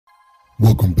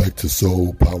Welcome back to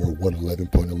Soul Power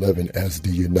 111.11 as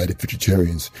the United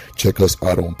Futuritarians. Check us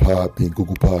out on Podbean,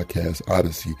 Google Podcasts,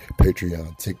 Odyssey,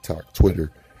 Patreon, TikTok,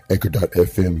 Twitter,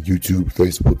 Anchor.fm, YouTube,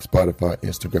 Facebook, Spotify,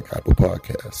 Instagram, Apple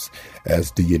Podcasts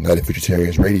as the United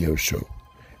Futuritarians radio show,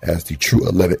 as the true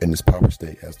 11 in this power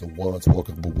state, as the ones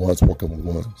walking with ones walking with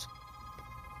ones.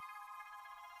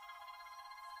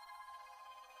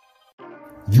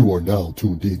 You are now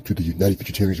tuned in to the United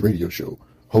Futuritarians radio show,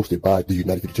 hosted by the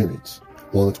United Futuritarians.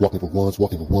 Ones walking for ones,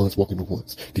 walking for ones, walking for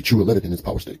ones. The true 11 in this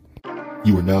power state.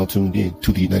 You are now tuned in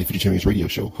to the United Futuritarians radio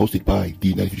show, hosted by the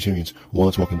United Futuritarians.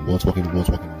 Ones walking for ones, walking for ones,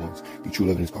 walking for ones. The true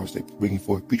 11 in this power state. Bringing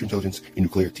forth future intelligence and new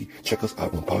clarity. Check us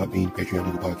out on Podbean, Patreon,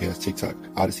 Google Podcasts, TikTok,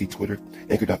 Odyssey, Twitter,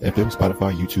 Anchor.fm,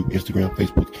 Spotify, YouTube, Instagram,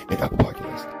 Facebook, and Apple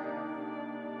Podcasts.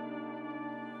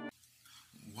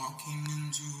 Walking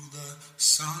into the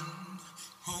sun.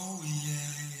 Oh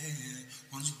yeah,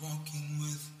 one's walking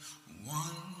with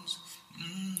ones,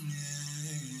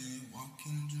 yeah,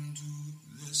 walking into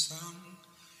the sun.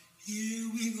 Here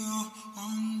we go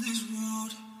on this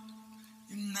road,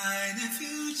 United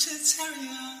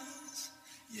Futuritarians,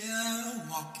 yeah,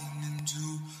 walking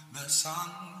into the sun.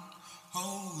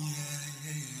 Oh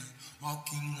yeah,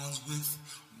 walking ones with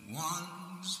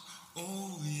ones.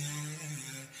 Oh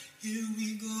yeah, here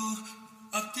we go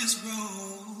up this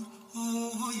road.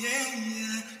 Oh yeah,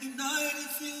 United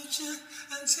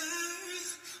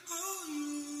Futuritarians. Oh you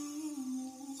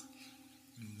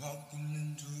walking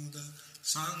into the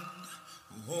sun.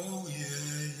 Oh yeah.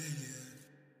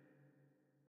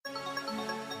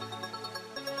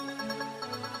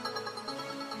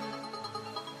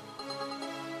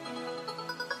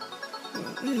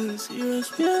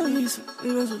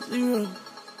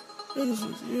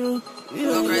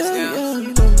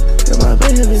 And my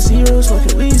bank having zeros,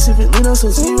 fucking weed, sipping lean, I'm so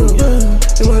zero, yeah.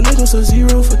 And my nigga so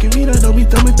zero, fucking me, that don't be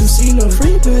thumbing through Cino.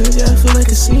 Free bands, yeah, I feel like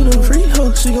a casino. Free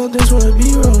hoe, she gon' dance for a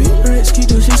B-roll. Big rats,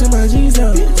 keep those shits in my jeans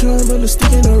out. Big drum, on the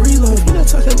stick and no reload. He not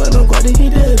talking about no guard,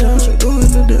 he dead, dog. I'm going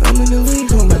under, I'm in the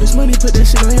league. Gon' buy this money, put that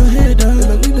shit on your head, dog.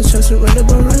 And I'm in the trust, run up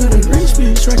around. And great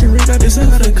speed, striking ring out this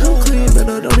out. I come clean,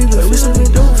 but I don't even we some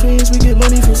dope fiends, we get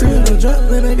money for free. No drop,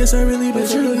 man, I guess I really been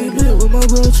true. Get bit with my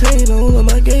bro chain, on all of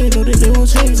my game, know that they won't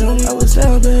change on me. I was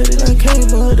down bad and I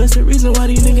came up, that's the reason why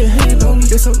these niggas hate on me.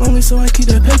 Guess I'm lonely, so I keep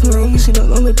that paper on me. She not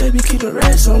lonely, baby, keep a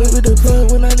rats on it with the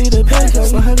plug when I need a pack on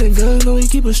me. I having guns, no, we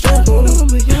keep a strap on it. I'm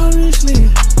like, y'all rich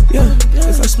nigga, yeah.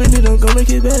 If I spend it, I'm gon'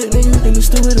 make it bad, nigga. And the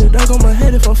still with a dog on my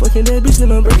head, if I'm fucking that bitch, then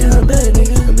I'm breaking her bed,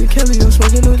 nigga. I'm in Kelly, I'm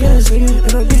smoking no gas, nigga.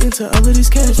 And I'm getting to all of these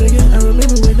cash, nigga. I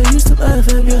remember when they used to laugh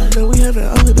at me, now we having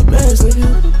all of the bags, nigga.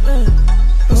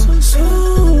 So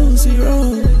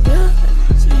zero.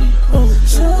 Oh,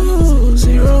 so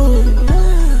zero.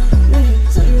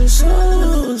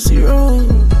 So zero.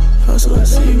 Also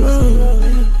zero.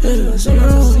 Yeah,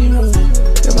 zero.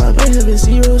 And my bank having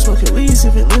zero, smoking weed,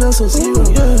 sipping lean, I'm so zero,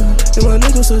 yeah. And my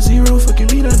nigga so zero, fucking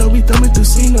me, that don't be thumbing through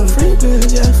Cino. Free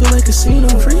bands, yeah, I feel like a casino.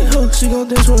 Free hoe, she gon'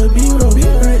 dance for a B-roll. Big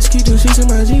rats, keep those shits in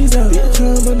my jeans out. Big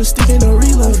drum, on the stick and no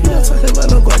reload. He not talking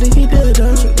about no guard, he dead,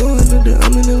 dog. I'm going under,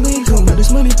 I'm in the league. Gon' buy this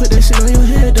money, put that shit on your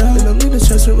head, dog. And I'm in the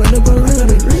trust, run up around.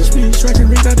 And rich bitch, striking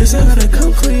ring out this out. I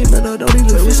come clean, but I don't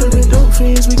even we some dope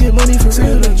fiends, we get money for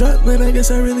real. No drop, man, I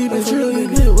guess I really been true.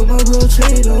 Get bit with my bro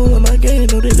chain, on all of my game,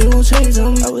 know that they won't change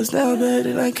on me. I was down bad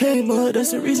and I came up,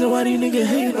 that's the reason why these niggas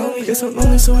hate on me. Guess I'm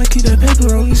lonely, so I keep that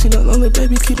paper on me. She not lonely,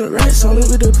 baby, keep a rats on it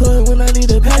with the plug when I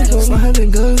need a pack on me. I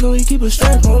having guns, no, you keep a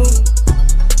strap on them.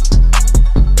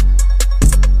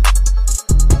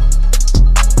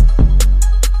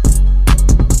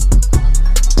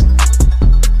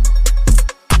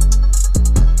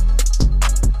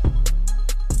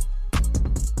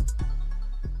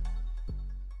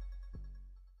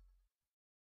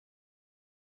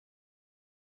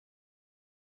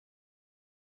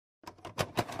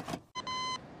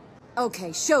 Okay,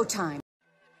 showtime.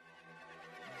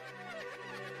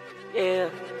 Yeah.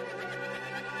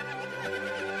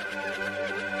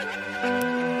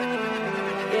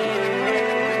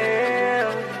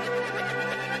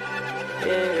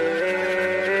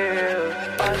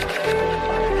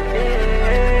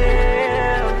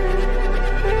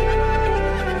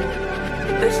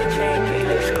 This is Chain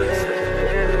exclusive.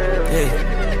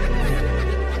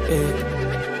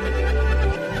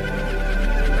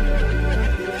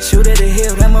 Shoot at the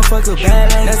hill, that motherfucker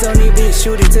bad. That's on these bitch,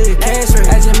 shoot it to the cash rate.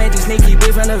 I just made this sneaky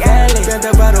bitch from the valley. Spent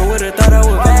the bottle, would've thought I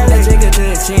was valid. Take it to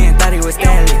the chin, thought he was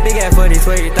Stanley. Big ass 40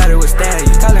 he thought it was Stallion.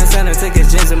 Callin' son, took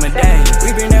his gins and medallion.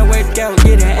 We been that way out,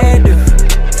 getting active.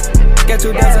 Got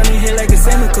 2 dots on the head like a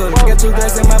semicolon. Got 2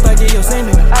 glass in my pocket, yo, send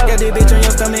it. Got this bitch on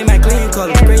your stomach, my clean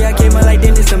color. Gray, I came out like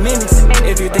Dennis the Menace.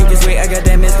 If you think it's weight, I got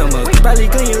that Mr. Mug. Probably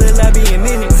clean your little lobby in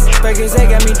minutes. Packers,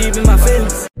 that got me deep in my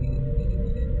feelings.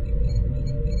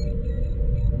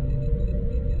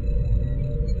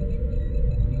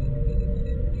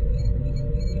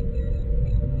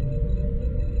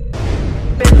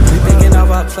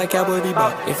 Like Cowboy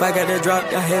Bebop. If I got the drop,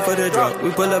 I head for the drop.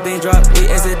 We pull up and drop, we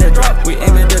exit the drop. We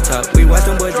aim at the top, we watch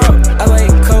them boys drop. I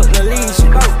like coke and leash.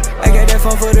 I got that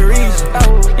fun for the reason.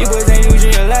 You boys ain't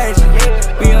using your logic.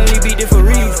 We only beat it for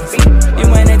reasons. You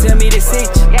might not tell me to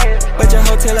sit you, but your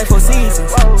hotel like 4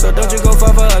 seasons. So don't you go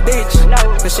fall for a bitch,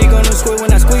 cause she gon' squirt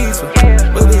when I squeeze her.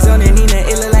 Boobies on the Nina,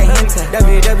 it look like hentai.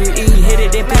 WWE, hit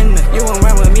it, then pin her. You won't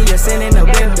run with me, you're sending a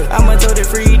blender. I'ma told it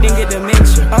free, then get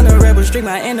dementia. On the rebel street,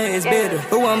 my inner is bitter.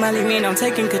 Who won't Molly mean I'm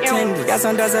taking contenders? Got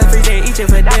some dogs every day, eat it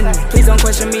for dinner. Please don't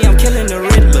question me, I'm killing the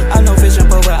Riddler. I'm no fish and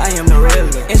pole, but I am the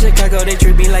Riddler. In Chicago, they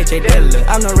treat me like Jay Dilla.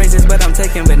 I'm no racist, but I'm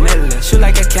taking vanilla. Shoot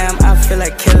like a cam, I feel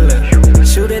like killer.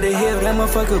 Shoot at the hill, that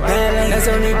motherfucker bad. That's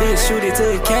only bitch, shoot it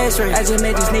to the cash rate. I just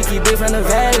made this sneaky bitch from the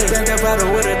valley. Drank up out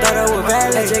of wood, thought I was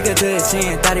valid. I check her to his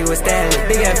chin, thought he was stallion.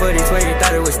 Big ass 40 20,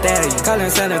 thought it was stallion.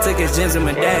 Callin' Santa, took his gems and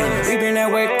medallions. We been at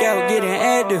workout, getting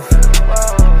active.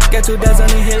 Got 2 dots on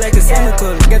the head like a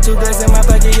semicolon. Got 2 glass in my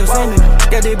pocket, yo, send it.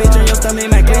 Got this bitch on your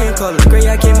stomach, my clean color. Gray,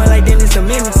 I came out like Dennis the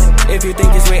Menace. If you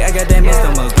think it's weight, I got that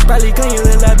Mr. Mug. Probably clean your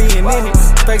little lobby in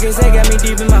minutes. Packers, that got me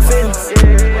deep in my feelings.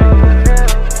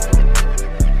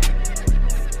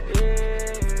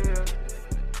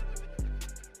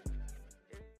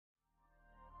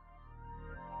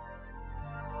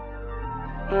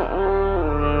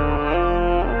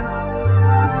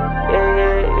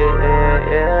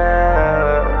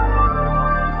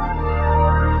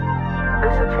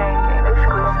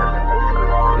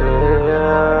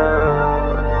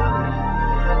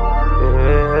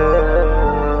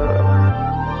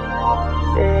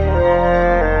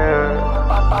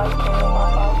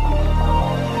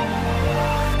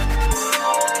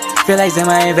 Feel like Zim,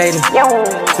 I invader.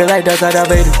 Feel like Dust out of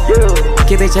Vader.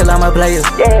 Keep it chill, I'm a player.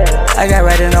 I got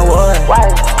right in the war.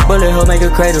 Bullet hole make a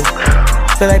cradle.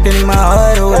 Feel like pinning my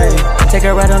heart away. Take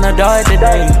a ride on the dart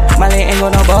today. My leg ain't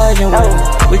got no barging way.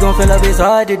 We gon' fill up his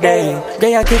heart today.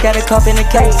 Gay, I kick out a cup in the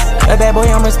case. A bad boy,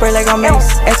 I'ma spray like I'm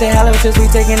Mace. Exhale hollow just we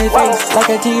taking his face. Like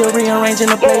a T.O.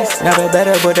 rearranging the place. Never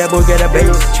better, but that boy got a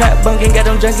base. Trap bunking, got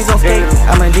them junkies on skates.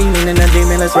 I'm a demon in a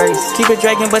demonless race. Keep it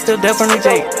dragging, but still deaf from the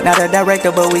Jake. Not a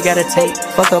director, but we got a tape.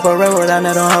 Fuck up a railroad, I'm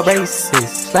not on her bases.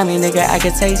 Slimy nigga, I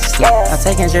can taste it. I'm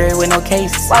taking jury with no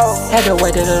case. Had to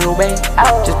wait a little bit.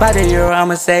 Just by the euro,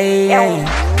 I'ma say.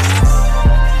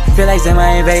 Feel like Zim,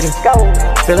 I invader.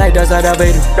 Feel like Dust out of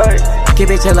Vader. Keep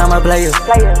it chill, I'm a player.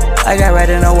 I got right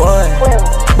in the war.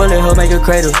 Bullet hole make a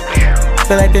cradle.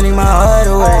 Feel like pinning my heart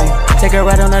away. Take a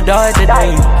ride on the dart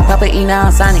today. Papa E now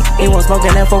I'm Sonic. He won't smoke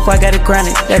an F4, I got a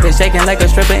chronic. That bitch shaking like a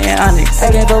stripper in Onyx.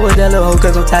 I can't fuck with that little hoe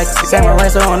cause I'm toxic.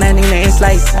 Samurai so on that Nina and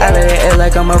slice. I let it air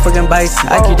like a motherfucking bison.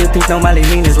 I keep this piece, no Molly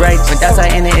mean is right. But that's how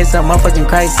in it, it's a motherfucking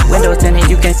crisis. Windows tinted,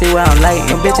 you can't see where I'm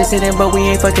lighting. Them bitches sitting, but we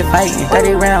ain't fucking fighting.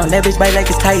 30 round, that bitch bite like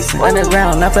it's Tyson.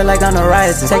 Underground, I feel like I'm the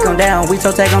rising. Take them down, we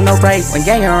so take on no price. When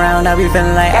gang around, I be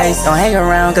feeling like ice. Don't hang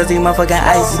around cause he motherfucking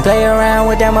ice. Play around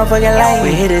with that motherfucking light.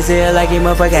 We hit his head like he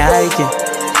motherfucking hiking.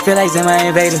 Feel like Zim, I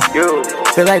invader.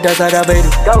 Feel like Dust out of Vader.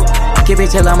 Keep it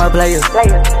chill, I'm a player.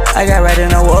 I got right in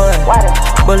the war.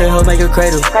 Bullet hole make a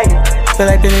cradle. Feel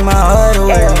like pinning my heart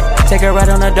away. Take a ride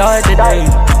on the dart today.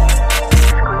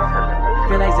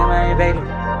 Feel like Zim, I invader.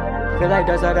 Feel like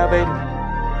Dust out of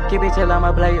Vader. Keep it chill, I'm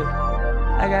a player.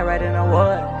 I got right in the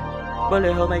war.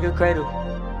 Bullet hole make a cradle.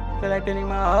 Feel like pinning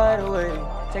my heart away.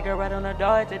 Take a ride on the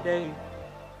dart today.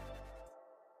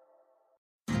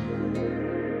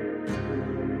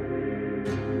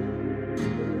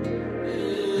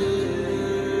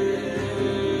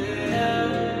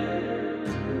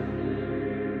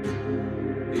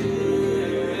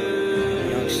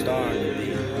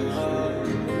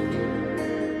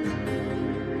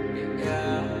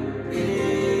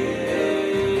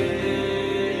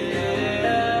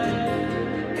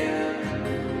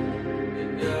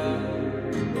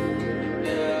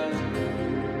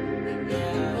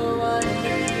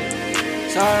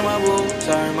 Sorry my boo,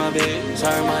 sorry my bitch,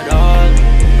 sorry my dog.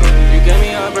 You give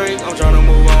me a break, I'm tryna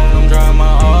move on, I'm trying my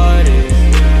hardest.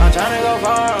 I'm tryna go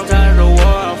far, I'm tired of the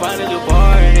war, I'm finding the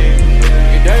party.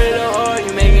 You dirty the heart,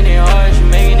 you making it hard, you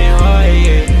making it hard,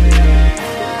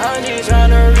 yeah. I'm just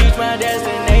tryna reach my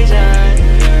destination.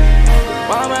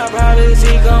 While my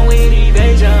privacy come with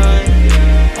evasion.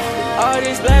 All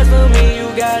this blasphemy,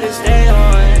 you gotta stay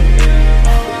on.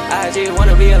 I just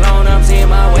wanna be alone, I'm seeing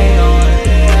my way on.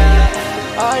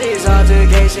 All this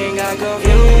altercation got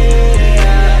confused.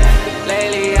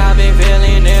 Lately I've been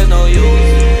feeling there's no use.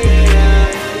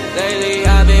 Lately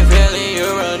I've been feeling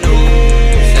you're a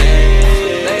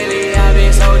nuisance. Lately I've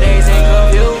been so dazed and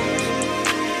confused.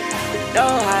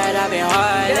 Don't hide, I've been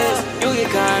heartless. You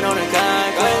get kind on the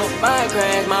conscience. My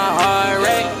crash, my heart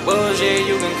rate. Bullshit,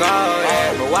 you can call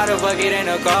that. But why the fuck it ain't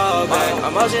a call back?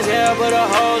 Emotions here put a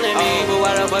hole in me. But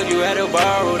why the fuck you had to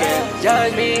borrow that?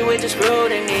 Judge me with the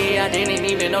scrutiny. I didn't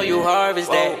even know you harvest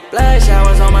that. Blood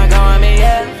showers on my garment,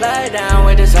 yeah. Fly down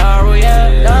with the sorrow,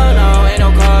 yeah. No, ain't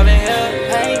no carbon here.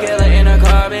 Painkiller in a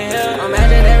carbon here.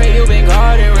 Imaginary, you been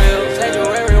guarding real.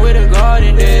 Sanctuary with a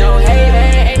garden there. No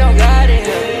hate, ain't no God in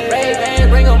here. Ray Bans,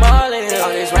 bring them all in here. All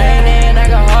this raining, I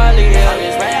can hardly hear. All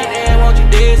this raining, won't you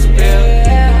disappear?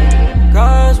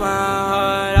 Cross my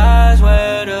heart, I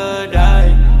swear to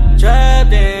die.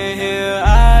 Trapped in here,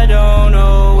 I don't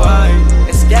know why.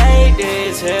 Escape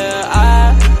this here,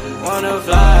 I wanna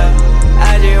fly.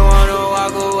 I just wanna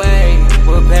walk away,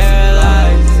 but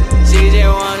paralyzed. She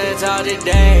just wanna talk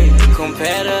today,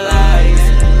 compare the lies.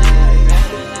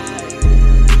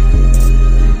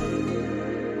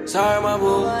 Sorry my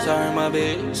boo, sorry my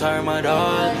bitch, sorry my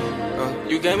darling.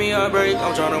 You gave me a break,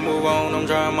 I'm tryna move on, I'm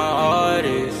trying my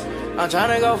hardest. I'm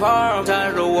tryna go far, I'm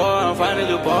tired of the war, I'm finally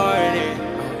departing.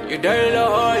 You dirty little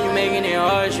whore, you making it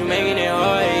hard, you making it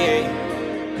hard, yeah.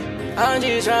 I'm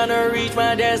just tryna reach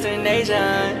my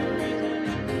destination.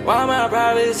 Why my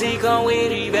privacy come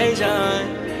with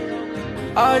evasion?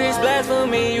 All this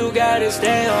blasphemy, you gotta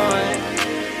stay on.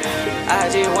 I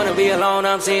just wanna be alone,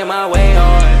 I'm seeing my way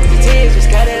on. The tears, just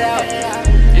cut it out.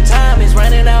 Your time is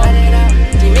running out.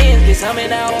 Demons get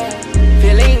coming out.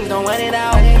 Feelings don't run it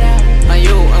out. On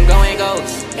you, I'm going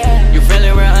ghost. You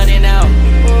feeling real honey now.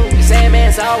 You saying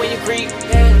man, saw when you creep.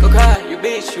 Go cry, you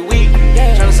bitch, you weak.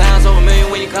 Tryna sound so familiar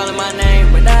when you calling my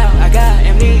name, but now I got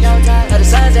amnesia. Other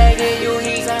signs that give you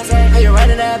heat. How you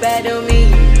running that bad to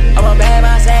me? I'm a bad,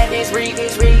 my sadness reek.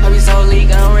 I be so leak,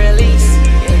 unreleased.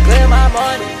 Clear my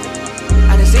money.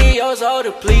 I can see your soul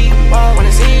deplete.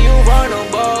 Wanna see you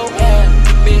vulnerable.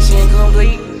 Mission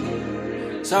complete.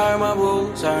 Sorry my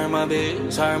boo, sorry my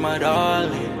bitch, sorry my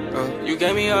darling. You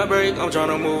gave me a break, I'm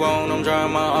tryna move on, I'm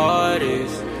trying my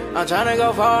hardest. I'm tryna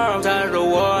go far, I'm tired of the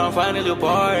war, I'm finally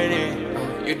departing.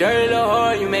 You dirty little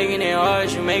whore, you making it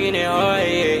hard, you making it hard,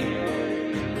 yeah.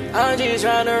 I'm just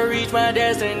tryna reach my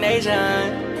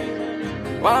destination.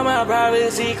 Why my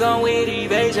privacy come with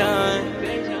evasion?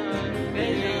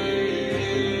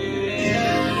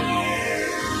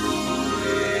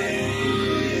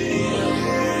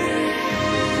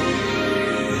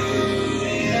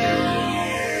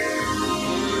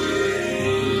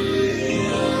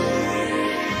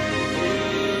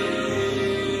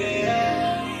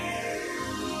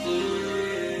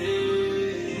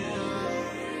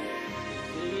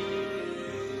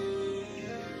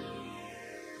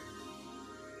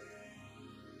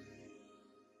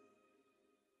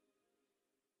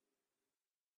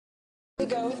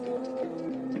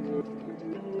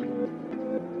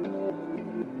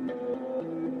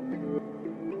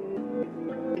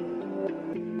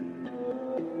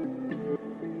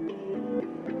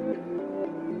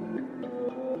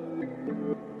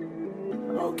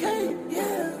 Okay,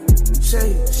 yeah.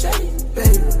 Shake,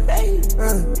 baby.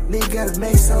 Nigga gotta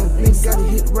make some. Nigga gotta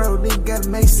hit the road. Nigga gotta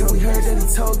make some. We heard that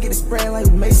he told, get it spraying like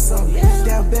we made some.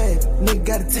 Down bad, nigga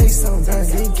gotta taste some.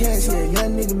 Getting cash, yeah,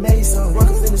 young nigga made some. Walk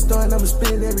up in the store and I'ma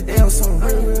spend it every day on some.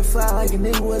 Real fly like a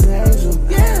nigga was an angel.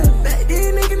 Yeah, back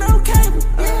then nigga no cable.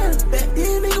 Yeah, back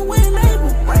then nigga wasn't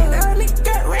able. Right now nigga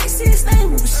got racing and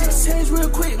stable. But shit changed real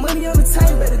quick, money on the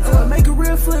table. Better go and make a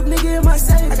real flip, nigga in my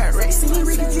save. I got racing,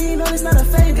 Ricky G, no it's not a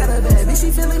fave. Got a bad bitch,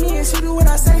 she feeling me and she do what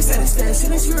I say. Satisfied, she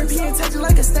this European, take it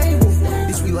like a stable.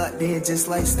 Bitch, we locked in just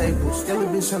like Staples. Still a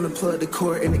bitch tryna plug the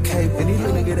cord in the cable. And these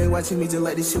little niggas, they watching me just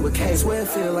like this shit with cable. Swear I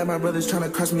feel like my brother's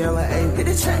tryna cross me out like Abel. Hit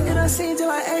the track that I seen just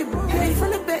like April. Hit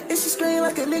from the back and she scream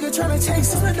like a nigga tryna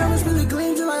chase us. My diamonds really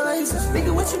gleam just like lasers.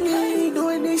 Nigga, what you mean? You ain't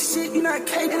doing this shit, you not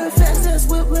capable. And a fast ass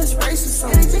whip, let's race or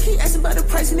something. And they just keep asking about the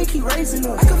price and they keep raising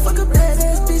up. I can fuck a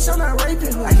badass bitch, I'm not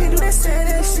raping her. I can't do that sad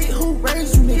ass shit, who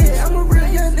raised you, nigga? Yeah, I'm a real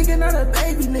young nigga, not a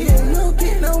baby, nigga. You don't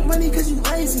get no money cause you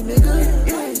lazy, nigga.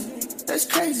 Yeah, that's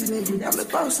crazy, nigga. I'm the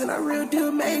boss and I real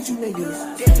deal made you,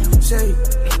 niggas. Damn, shake.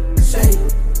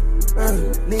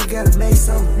 Nigga gotta make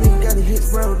some. Nigga gotta hit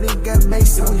the road. Nigga gotta make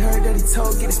some. We heard that he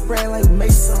told, get it spraying like we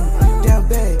made some. Down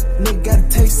bad, nigga gotta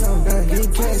taste some.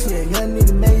 Getting cash, yeah, young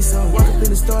nigga made some. Walk up in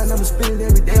the store and I'ma spend it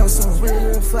every day on some.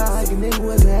 Real fly like a nigga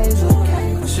was an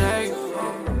angel. Shake,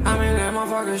 I'm in that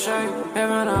motherfucking shape.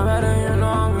 Even I better, you know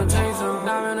I'ma take some.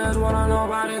 Diamond is what I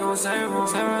nobody gon' save him.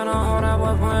 Saving a hoe that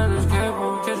boy putting his cape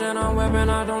on. Kitchen I'm whipping,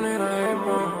 I don't need a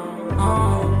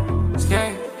apron.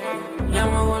 Skate. Yeah,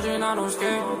 my Gucci not on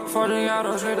skate. 40 out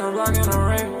of straight the block in a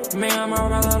rape. Me and my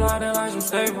brother like they like some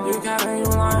staple. You capping, you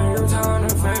lying, you telling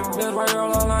the fake. This white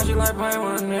girl online, she like playing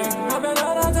with a nigga. I been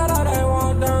out until they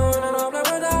walk down. And I play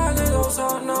with the eyes, they go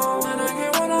so no. And I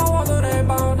can't when I walk through, they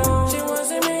bow down. She wanna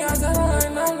see me, I tell her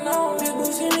like no. People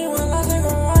see me when I take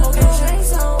a walk. Okay, shake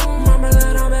some. My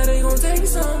brother, I bet they gon' take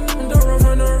some. Don't run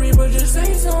from the reaper, just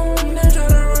say some. They try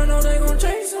to run, no, they gon'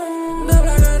 chase some. The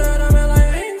black of the diamond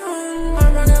like ain't none.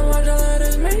 I'm rockin' watch all of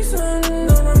this Mason.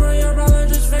 Don't run from your brother,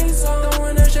 just face some. Don't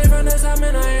win the shape from this, I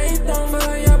mean I hate them.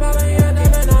 But your papa, yeah,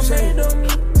 that man, I made them.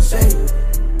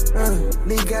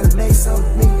 Nigga gotta make some,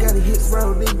 nigga gotta hit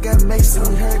road, nigga gotta make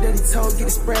some. Heard that he told, get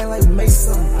it spraying like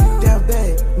Mason. Down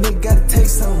bad, nigga gotta take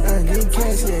some. Getting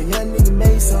cash, yeah, young nigga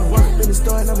made some. Work up in the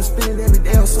store and I'ma spend it every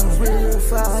day on some. Real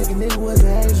fly like a nigga was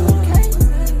an angel.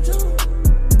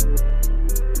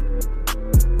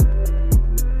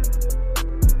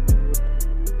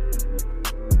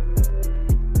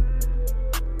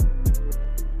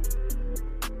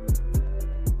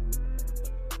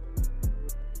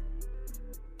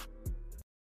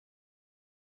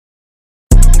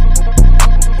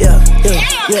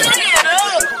 Yeah.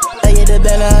 I get that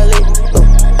Benali,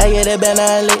 I get that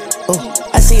Benali,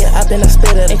 I see it up and I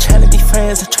spit at 'em. Ain't tryna be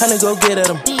friends, I'm tryna go get at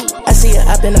 'em. I see it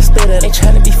up and I spit at 'em. Ain't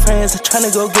tryna be friends, I'm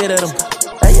tryna go get at 'em.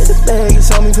 I get the bag,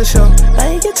 it's on me for sure.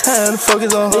 I ain't get time to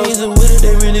focus on hoes. Niggas with it,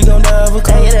 they really gon' die of a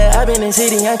cold. I get that, I been in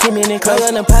city, I'm keeping it close.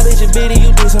 I'm gonna pop it, your bitty,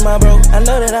 you dissing my bro. I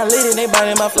know that I lit it, they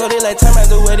biting my flow. They like time I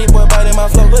go where they boy biting my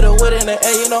flow. Put a wood in the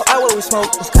air, you know I always smoke.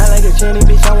 It's kinda like a Jenny,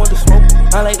 bitch, I want to smoke.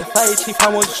 I like the fire chief, I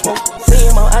want to smoke. See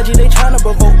him on IG, they tryna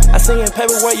provoke. I see him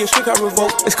paperwork, your street got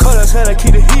revoked. It's cold outside, I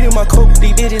keep the heat in my coat.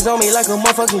 These bitches on me like a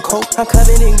motherfucking coat. I'm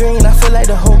covered in green, I feel like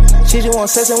the hoe. She just want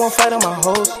sex and won't fight on my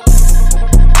hoes.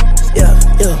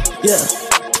 Yeah.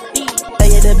 I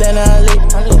get that Benali,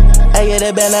 I get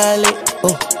that Benali,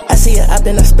 I see it up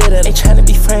and I spit at 'em. Ain't tryna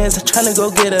be friends, I'm tryna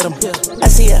go get at 'em. I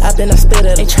see it up and I spit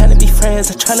at 'em. Ain't tryna be friends,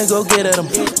 I'm tryna go get at 'em.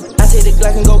 I take the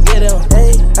Glock and go get 'em.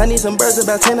 Hey, I need some birds,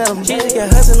 about 10 of them. She just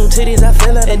got hustle, new titties, I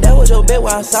feel at 'em. And that was your bet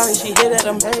while I'm sorry, she hit at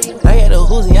 'em. I got a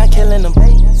Uzi, I killing them.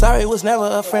 Sorry, was never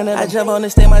a friend of them. I jump on the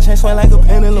stage, my chain swing like a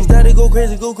pendulum. Started go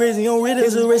crazy on rhythm.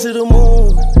 It's a race to the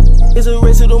moon. It's a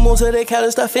race to the moon, so they kind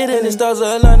of start fitting. The stars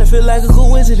are aligned, it feel like a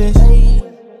coincidence.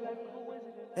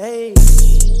 Hey.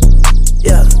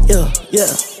 Yeah.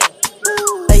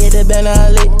 I get that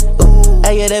Benali,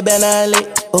 I get that Benali,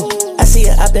 I see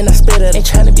it up and I spit at 'em. Ain't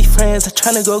tryna be friends, I'm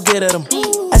tryna go get at 'em.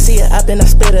 I see it up and I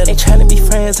spit at 'em. Ain't tryna be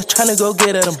friends, I'm tryna go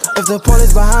get at 'em. If the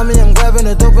police behind me, I'm grabbing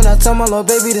the dope and I tell my little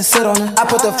baby to sit on it. I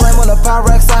put the flame on the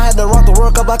Pyrex, I had to rock the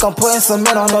work up like I'm putting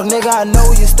cement on it. Nigga, I know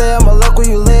where you stay, I'ma look where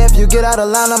you live. If you get out of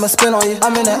line, I'ma spin on you.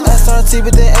 I'm in the SRT,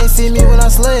 but they ain't see me when I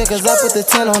slay it, cause I put the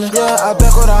 10 on it. Yeah, I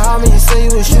back with a homie, you say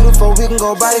you a shooter for we can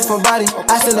go body for body.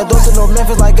 I send the dope to no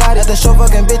Memphis like Gotti. At the show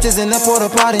fucking bitches in that porta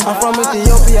potty. I'm from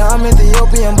Ethiopia, I'm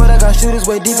Ethiopian, but I got shooters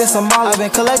way deep in Somalia. I been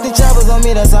collecting choppers on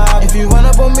me, that's a hobby. If you run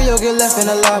up on me, you'll get left in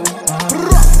the lobby.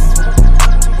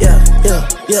 Yeah.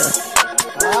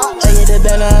 I get that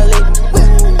Benali,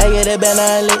 I get that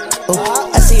Benali,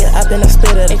 I see it up and I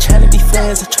spit at 'em. Ain't tryna be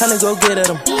friends, I'm tryna go get at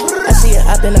 'em. I see it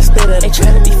up and I spit at 'em. Ain't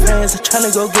tryna be friends, I'm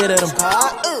tryna go get at 'em.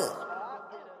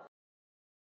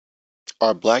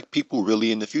 Are black people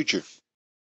really in the future?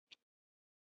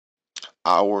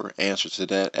 Our answer to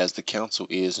that as the council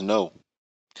is no.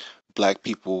 Black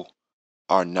people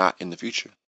are not in the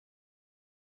future.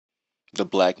 The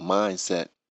black mindset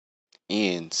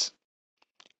ends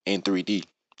in 3D.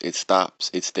 It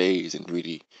stops, it stays in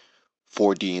 3D.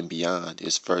 4D and beyond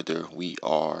is further we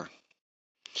are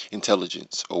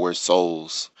intelligence, or we're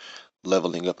souls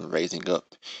leveling up and raising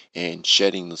up and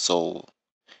shedding the soul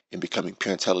and becoming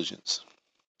pure intelligence.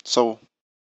 So,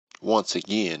 once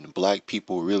again, black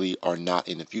people really are not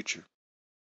in the future.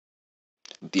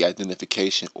 The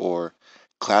identification or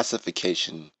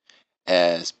classification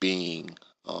as being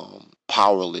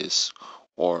powerless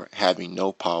or having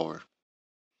no power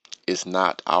is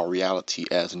not our reality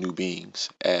as new beings,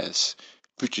 as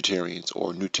futuritarians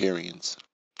or newtarians,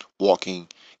 walking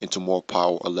into more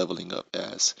power or leveling up,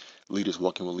 as leaders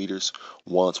walking with leaders,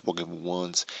 ones walking with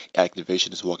ones,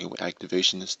 activationists walking with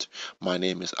activationists. My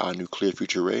name is Our Nuclear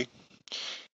Future Ray.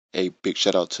 A big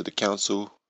shout out to the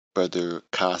council, Brother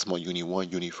Cosmo Uni 1,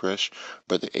 Uni Fresh,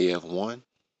 Brother AF1.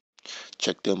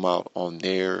 Check them out on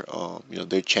their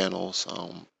their channels,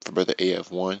 for Brother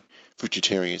AF1,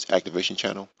 Futuritarians Activation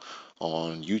Channel,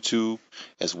 on YouTube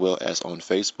as well as on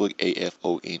Facebook,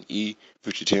 AFONE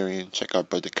Futuritarian. Check out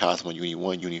Brother Cosmo Uni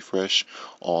One Unifresh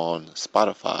on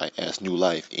Spotify as New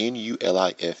Life,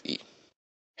 NULIFE.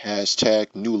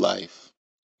 Hashtag New Life.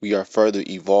 We are further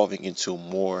evolving into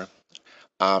more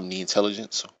omni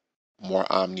intelligence, more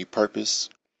omni purpose,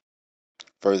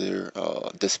 further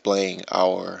displaying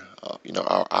our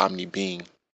our omni being,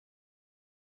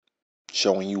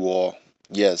 showing you all,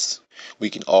 yes,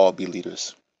 we can all be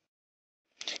leaders.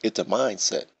 It's a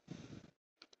mindset,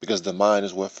 because the mind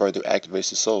is what further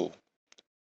activates the soul.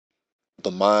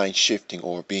 The mind shifting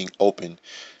or being open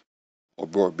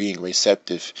or being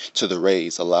receptive to the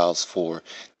rays allows for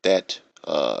that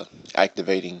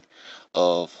activating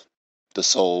of the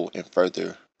soul and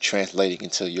further translating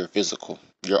into your physical,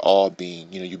 your all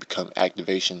being. You become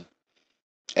activation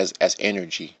as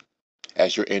energy,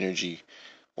 as your energy,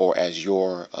 or as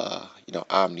your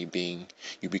omni being.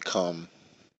 You become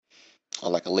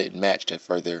like a lit match that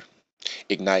further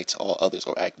ignites all others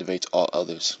or activates all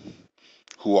others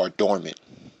who are dormant.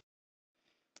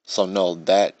 So no,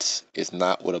 that is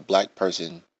not what a black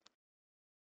person,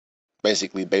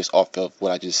 basically based off of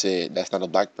what I just said, that's not a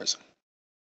black person.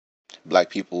 Black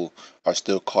people are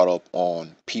still caught up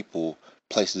on people,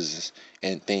 places,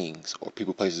 and things, or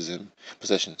people, places, and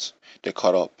possessions. They're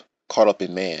caught up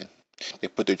in man. They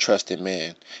put their trust in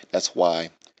man. That's why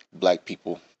black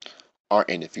people aren't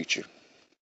in the future,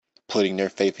 putting their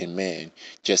faith in man.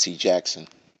 Jesse Jackson,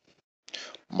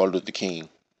 Martin Luther King,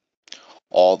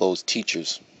 all those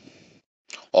teachers,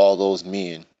 all those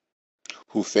men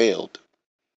who failed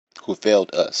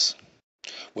us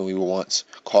when we were once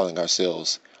calling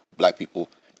ourselves black people.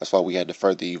 That's why we had to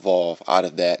further evolve out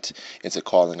of that into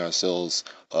calling ourselves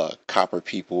copper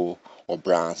people or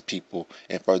bronze people,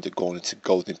 and further going into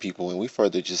golden people. And we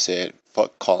further just said,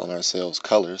 fuck calling ourselves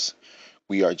colors.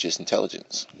 We are just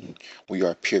intelligence. We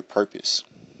are pure purpose.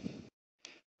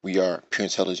 We are pure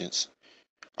intelligence.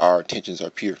 Our intentions are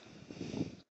pure.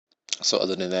 So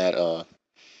other than that,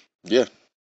 yeah,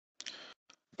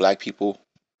 black people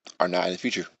are not in the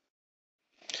future.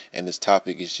 And this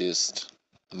topic is just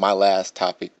my last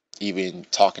topic, even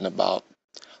talking about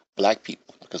black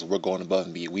people, because we're going above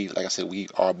and beyond. Like I said, we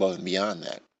are above and beyond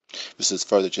that. This is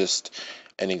further just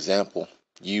an example,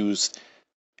 used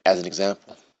as an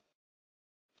example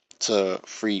to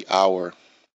free our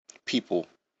people,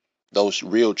 those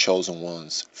real chosen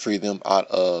ones, free them out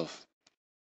of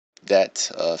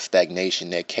that stagnation,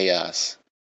 that chaos,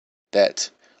 that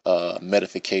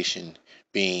metification,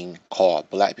 being called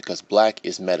black, because black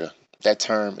is meta. That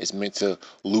term is meant to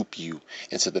loop you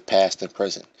into the past and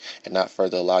present, and not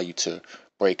further allow you to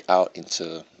break out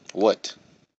into what?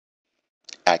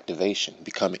 Activation,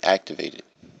 becoming activated,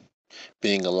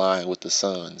 being aligned with the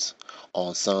suns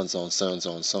on suns on suns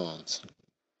on suns.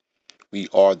 We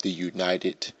are the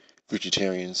United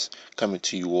Futuritarians, coming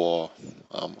to you all,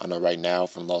 I know right now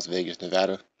from Las Vegas,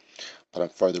 Nevada, but I'm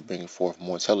further bringing forth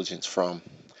more intelligence from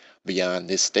beyond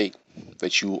this state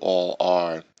that you all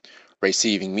are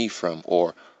receiving me from,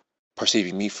 or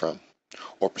perceiving me from,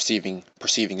 or perceiving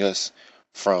us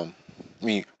from,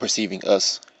 perceiving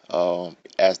us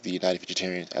as the United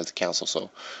Futuritarians, as the council.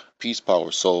 So peace, power,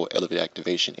 soul, elevate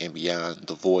activation, and beyond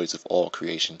the voids of all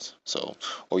creations. So,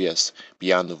 oh yes,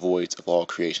 beyond the voids of all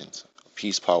creations.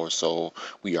 Peace, power, soul,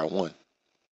 we are one.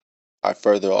 I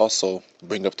further also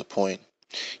bring up the point,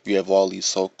 you have all these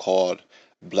so-called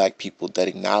black people that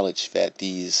acknowledge that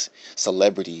these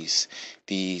celebrities,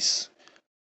 these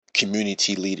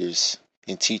community leaders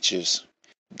and teachers,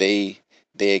 they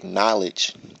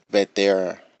acknowledge that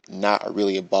they're not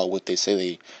really about what they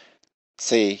say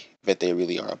that they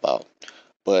really are about,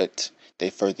 but they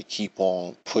further keep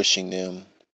on pushing them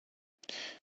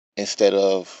instead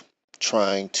of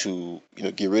trying to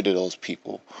get rid of those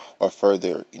people, or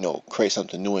further create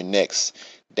something new and next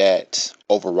that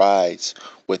overrides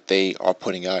what they are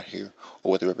putting out here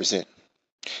or what they represent.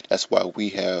 That's why we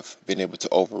have been able to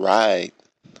override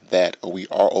that, or we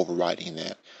are overriding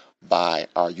that, by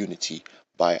our unity,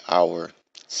 by our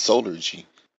solargy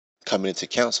coming into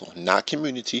council, not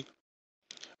community,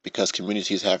 because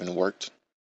communities haven't worked.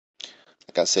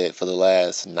 Like I said, for the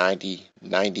last 90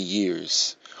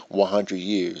 years, 100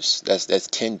 years, that's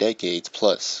 10 decades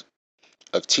plus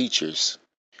of teachers,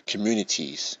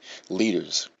 communities,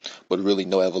 leaders, but really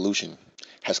no evolution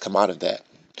has come out of that,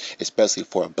 especially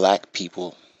for black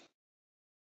people.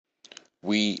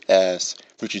 We as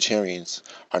Futuritarians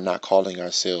are not calling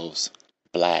ourselves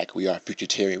black. We are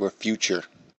Futuritarian. We're future.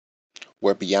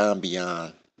 We're beyond,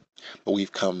 but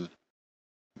we've come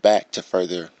back to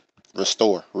further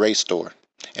restore,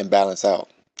 and balance out,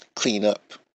 clean up,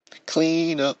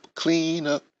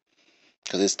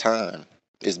 Because it's time.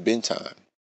 It's been time.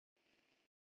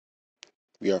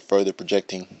 We are further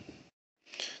projecting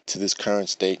to this current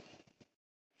state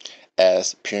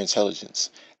as pure intelligence,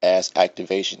 as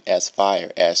activation, as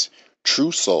fire, as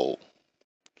true soul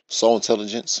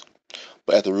intelligence.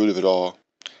 But at the root of it all,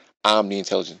 I'm the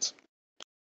intelligence.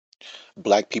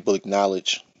 Black people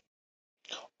acknowledge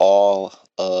all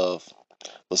of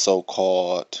the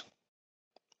so-called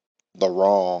the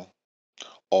wrong,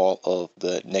 all of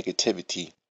the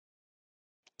negativity.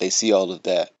 They see all of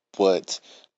that, but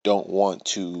don't want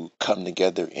to come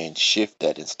together and shift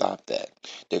that and stop that.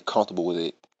 They're comfortable with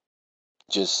it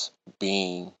just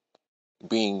being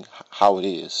how it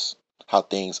is, how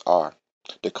things are.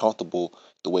 They're comfortable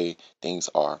the way things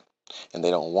are, and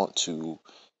they don't want to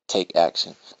take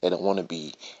action. They don't want to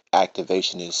be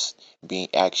activationists, being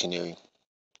actionary,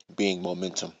 being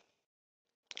momentum.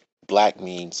 Black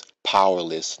means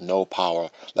powerless, no power,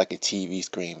 like a TV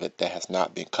screen that has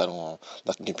not been cut on,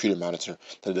 like a computer monitor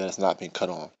that has not been cut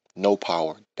on. No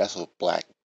power. That's what black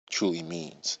truly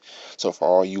means. So for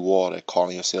all you all that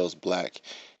calling yourselves black,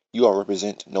 you all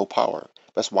represent no power.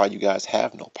 That's why you guys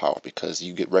have no power, because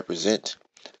you represent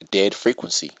dead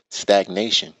frequency,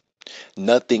 stagnation,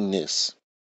 nothingness.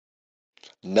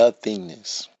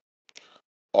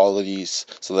 All of these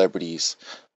celebrities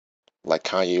like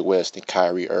Kanye West and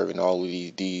Kyrie Irving, all of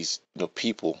these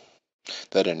people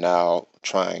that are now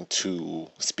trying to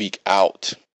speak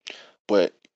out,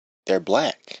 but they're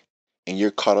black, and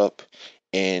you're caught up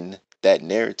in that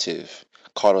narrative,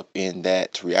 caught up in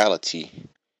that reality.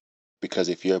 Because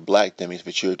if you're black, that means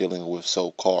that you're dealing with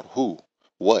so-called who?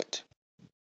 What?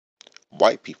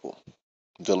 White people.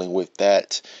 Dealing with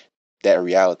that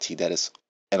reality that is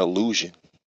an illusion.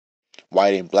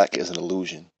 White and black is an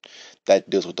illusion. That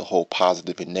deals with the whole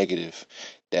positive and negative,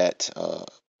 that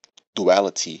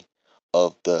duality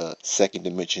of the second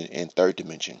dimension and third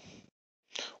dimension.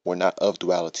 We're not of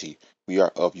duality. We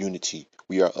are of unity.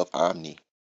 We are of omni.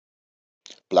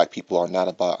 Black people are not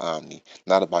about omni,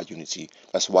 not about unity.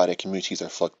 That's why their communities are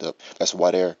fucked up. That's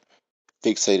why they're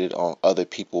fixated on other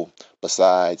people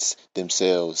besides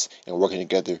themselves and working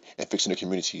together and fixing their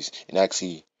communities and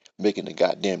actually making a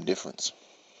goddamn difference.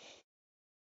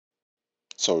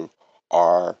 So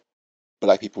are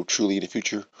black people truly in the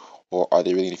future, or are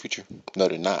they really in the future? No,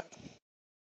 they're not.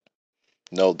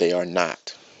 No, they are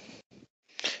not.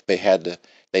 They've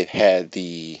had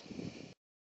the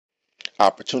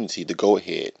opportunity to go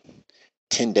ahead.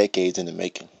 10 decades in the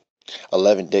making.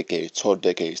 11 decades, 12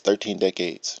 decades, 13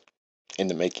 decades in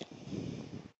the making.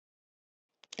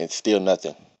 And still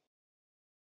nothing.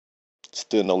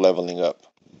 Still no leveling up.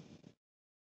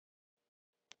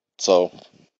 So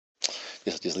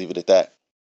just leave it at that.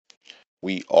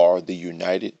 We are the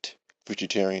United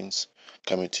Futuritarians,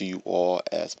 coming to you all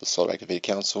as the Solar Activated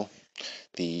Council,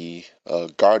 the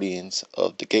guardians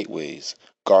of the gateways,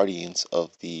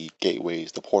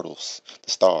 the portals, the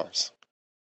stars.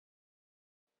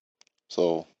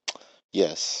 So,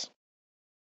 yes,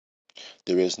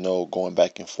 there is no going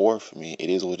back and forth for me. It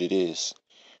is what it is.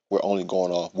 We're only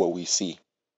going off what we see,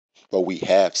 what we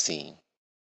have seen.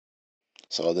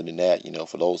 So other than that,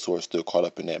 for those who are still caught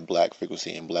up in that black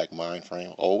frequency and black mind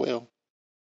frame, oh well,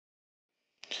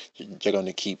 you're going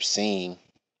to keep seeing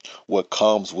what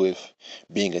comes with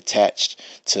being attached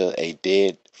to a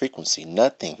dead frequency.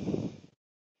 Nothing.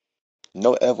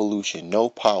 No evolution, no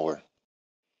power.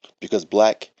 Because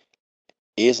black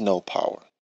is no power.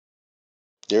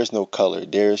 There's no color.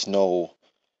 There's no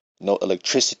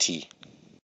electricity.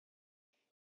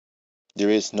 There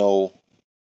is no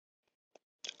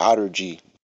outergy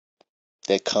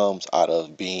that comes out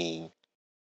of being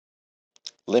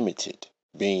limited,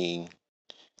 being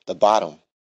the bottom.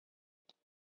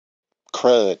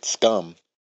 Crud, scum,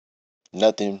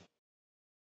 nothing,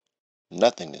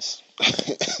 nothingness.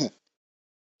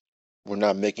 We're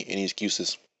not making any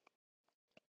excuses.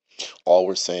 All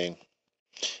we're saying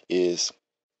is,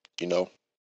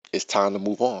 it's time to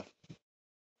move on.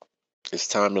 It's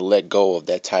time to let go of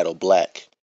that title black.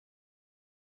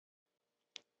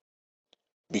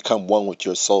 Become one with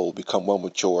your soul. Become one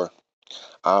with your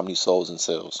omni souls and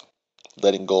selves.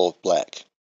 Letting go of black.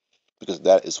 Because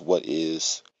that is what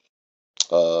is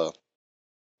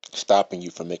stopping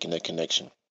you from making that connection.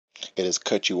 It has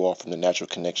cut you off from the natural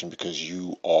connection because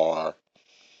you are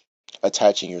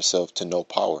attaching yourself to no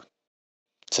power,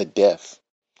 to death.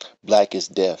 Black is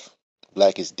death.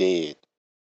 Black is dead.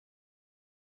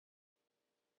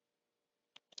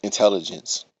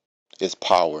 Intelligence is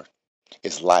power.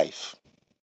 It's life.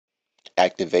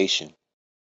 Activation.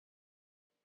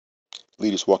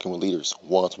 Leaders walking with leaders.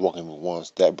 Ones walking with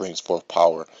ones. That brings forth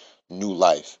power, new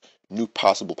life, new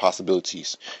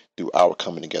possibilities through our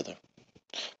coming together.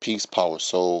 Peace, power,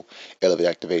 soul, elevate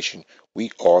activation.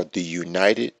 We are the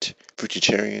United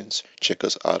Futuritarians. Check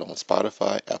us out on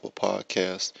Spotify, Apple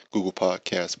Podcasts, Google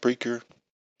Podcasts, Breaker,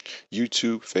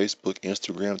 YouTube, Facebook,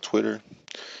 Instagram, Twitter,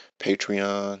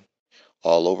 Patreon,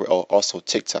 all over. Also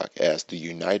TikTok as the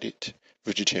United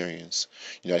Futuritarians.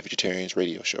 United Futuritarians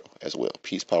radio show as well.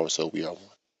 Peace, power, soul, we are one.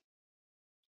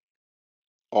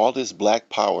 All this black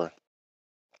power,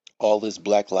 all this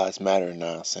Black Lives Matter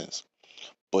nonsense.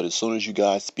 But as soon as you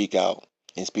guys speak out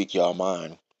and speak your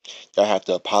mind, y'all have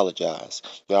to apologize.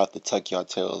 Y'all have to tuck your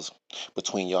tails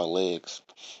between y'all legs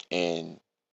and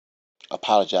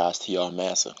apologize to y'all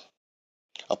massa.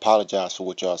 Apologize for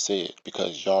what y'all said,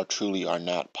 because y'all truly are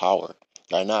not power.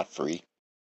 Y'all not free.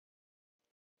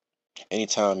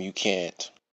 Anytime you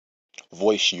can't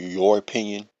voice your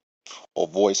opinion or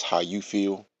voice how you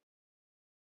feel,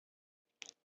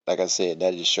 like I said,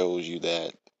 that just shows you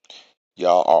that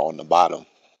y'all are on the bottom.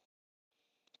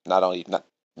 Not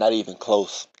even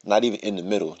close, not even in the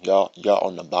middle. Y'all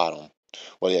on the bottom.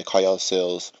 Whether you call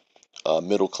yourselves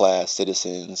middle class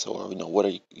citizens, or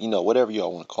whatever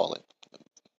y'all want to call it.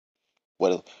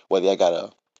 Whether I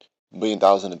got $1 billion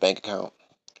in the bank account,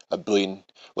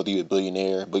 whether you're a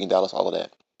billionaire, $1 billion, all of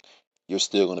that, you're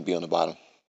still going to be on the bottom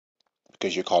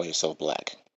because you're calling yourself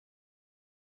black.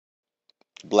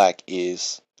 Black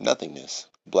is nothingness.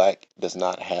 Black does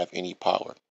not have any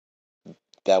power.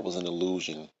 That was an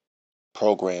illusion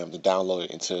programmed and downloaded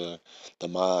into the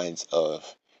minds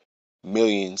of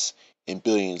millions and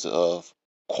billions of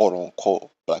quote unquote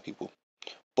black people.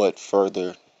 But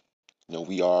further,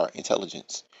 we are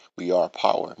intelligence, we are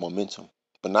power, momentum,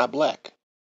 but not black.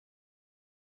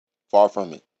 Far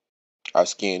from it. Our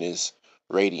skin is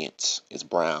radiance, it's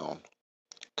brown,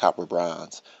 copper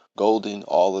bronze, golden,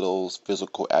 all of those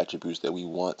physical attributes that we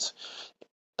want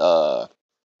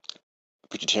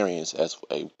Futuritarians, as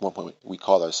one point we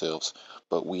call ourselves,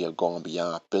 but we have gone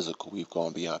beyond physical. We've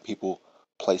gone beyond people,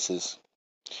 places,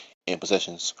 and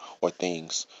possessions or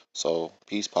things. So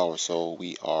peace, power, soul.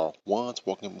 We are ones,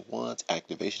 walking with ones,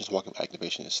 activations, walking with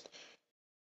activationists.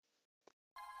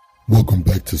 Welcome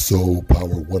back to Soul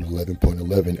Power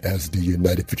 111.11 as the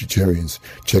United Futuritarians.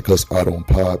 Check us out on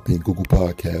Podbean, Google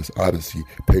Podcasts, Odyssey,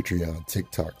 Patreon,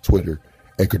 TikTok, Twitter,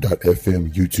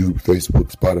 Anchor.fm, YouTube,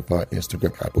 Facebook, Spotify,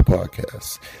 Instagram, Apple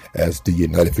Podcasts, as the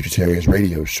United Futuritarians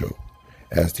radio show,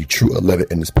 as the true 11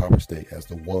 in this power state, as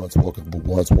the ones walking with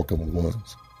ones, walking with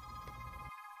ones.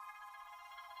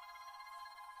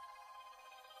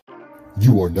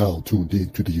 You are now tuned in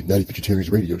to the United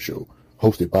Futuritarians radio show,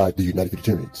 hosted by the United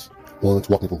Futuritarians. Ones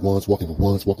walking for ones, walking for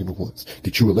ones, walking for ones.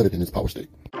 The true 11 in this power state.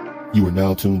 You are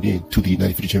now tuned in to the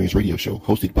United Futuritarians radio show,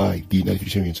 hosted by the United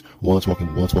Futuritarians. Ones walking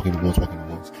for ones, walking for ones, walking for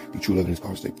ones. The true 11 in this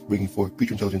power state, bringing forth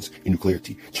future intelligence and new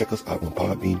clarity. Check us out on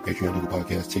Podbean, Patreon, Google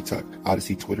Podcasts, TikTok,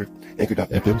 Odyssey, Twitter,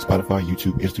 Anchor.fm, Spotify,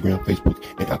 YouTube, Instagram, Facebook,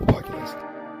 and Apple Podcasts.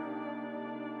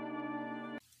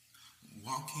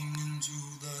 Walking into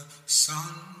the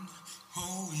sun,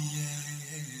 oh yeah.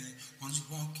 One's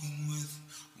walking with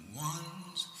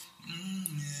ones,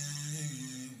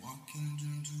 yeah. Walking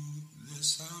into the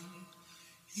sun.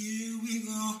 Here we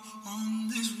go on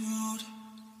this road,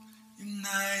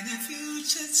 United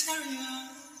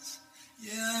Futuritarians,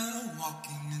 yeah,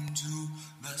 walking into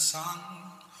the sun,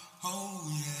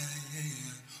 oh yeah,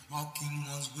 yeah, walking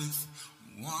ones with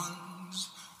ones,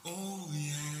 oh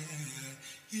yeah,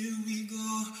 here we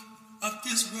go up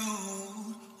this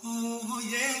road, oh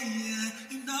yeah, yeah,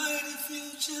 United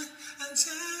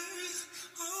Futuritarians,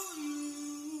 oh you,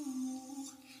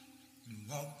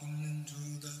 walking into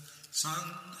the sun,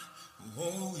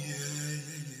 oh yeah,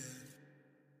 yeah, yeah.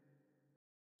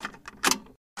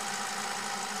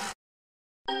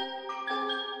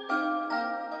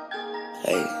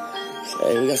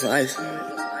 Hey, we got some ice.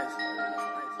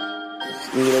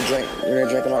 You need a drink. You need a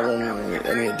drink in my room. I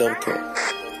need a double cup.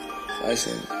 Ice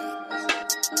in it.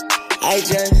 I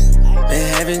just been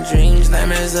having dreams,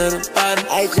 nightmares of the bottom.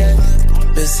 I just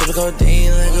been sipping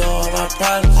codeine, let go all my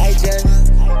problems. I just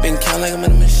been counting like I'm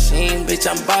in a machine, bitch,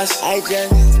 I'm boss. I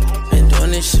just been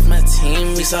doing this shit, my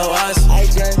team, we so awesome. I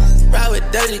just ride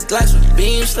with dirty glass with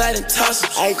beams, sliding tosses.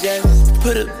 I just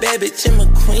put a bad bitch in my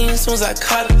queen, soon as I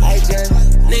caught her. I just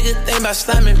nigga think about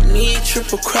slamming me,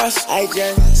 triple cross. I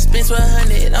just spent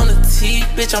 100 on the T,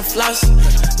 bitch, I'm flossing.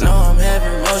 No, I'm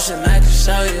having motion, I can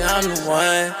show you I'm the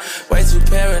one. Way too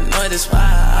paranoid, that's why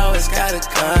I always got a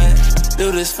gun.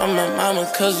 Do this for my mama,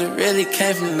 cause it really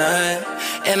came from none.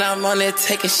 And I'm on there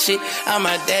taking shit, I'm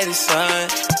my daddy's son.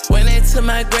 When they took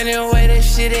my granny away, that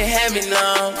shit, it had me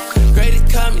numb. Grady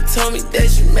called me, told me that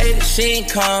she made it, she ain't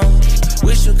come.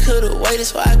 Wish you could've waited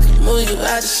so I could move you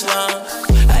out the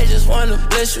slum. I just wanna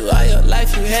bless you all your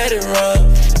life, you had it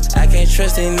wrong. I can't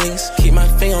trust these niggas, keep my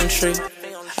finger on the trigger.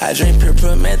 I drink pure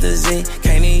promethazine,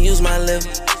 can't even use my liver.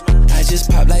 I just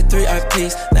popped like 3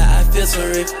 RPs, now I feel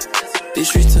terrific. These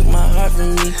streets took my heart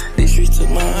from me, these streets took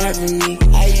my heart from me.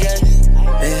 I just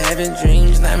been having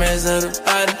dreams, nightmares of the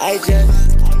bottom. I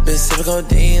just been sipping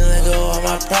codeine, let go all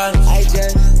my problems. I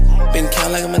just been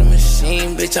counting like I'm in a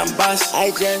machine, bitch, I'm boss.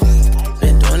 I just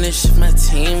been doing this shit, my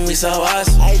team, we so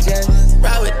awesome. I just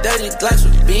ride with dirty Glocks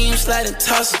with beams, sliding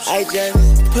tosses. I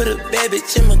just put a bad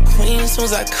bitch in my queen, soon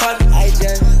as I caught her. I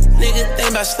just nigga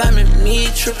think about slamming me,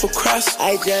 triple cross.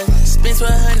 I just spent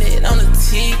 100 on the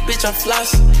T, bitch, I'm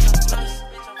flossing.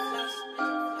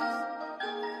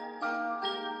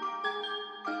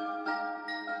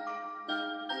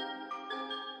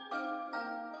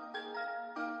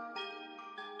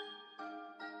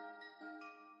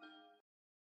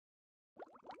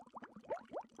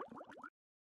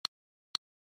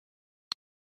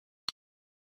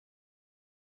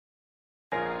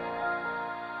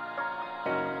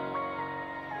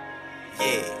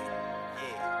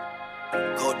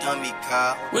 Go dummy,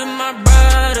 Kyle. With my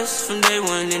brothers from day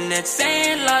one in that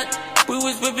same lot. We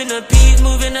was whipping the peas,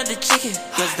 moving up the chicken,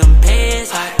 cause them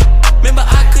pants hot. Remember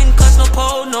I couldn't cuss no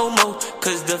pole no more,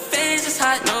 cause the fans is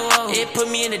hot. No, it put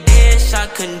me in a dead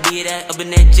shot, couldn't be that up in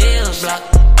that jail block.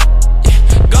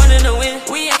 Gone in the wind,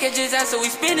 we ain't catch his ass, so we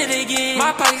spin it again.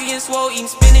 My pockets getting swole, eating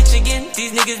spinach again.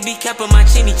 These niggas be capping my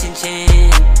chinny chin chin.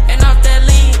 And off that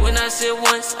lean, when I sit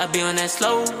once, I be on that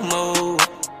slow mo.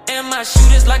 And my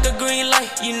shooters like a green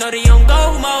light, you know they on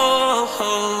go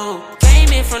mode. Came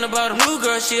in from the bottom, new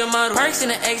girl, she a model. Perks in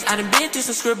the X, I done been through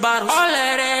some script bottles. All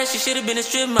that ass, she should've been a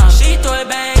strip model. She throw it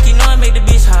back, you know I make the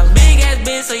bitch holler. Big ass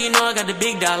bitch, so you know I got the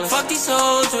big dollars. Fuck these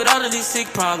hoes with all of these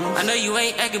sick problems. I know you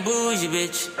ain't acting bougie,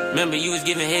 bitch. Remember you was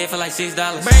giving head for like $6.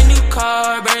 Brand new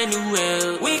car, brand new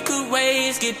wheel. We could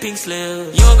ways, get pink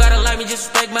slip. You don't gotta like me,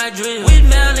 just respect my drill. With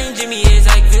Mel and Jimmy is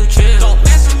like Ville Trill. Don't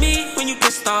mess with me when you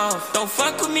pissed off. Don't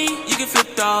fuck with me, you get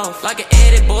flipped off. Like an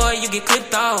edit boy, you get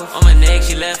clipped off. On my neck,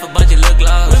 she left a bunch of lip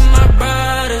gloss. With my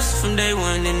brothers from day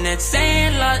one in that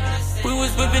same lot. We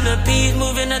was whipping the peas,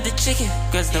 moving up the chicken,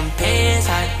 cause them pants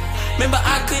hot. Remember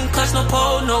I couldn't clutch no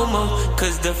pole no more,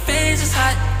 cause the fans is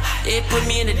hot. It put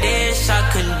me in a dead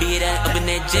shot, couldn't be that up in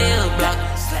that jail block.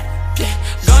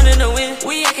 Gone in the wind,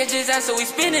 we ain't catch his ass, so we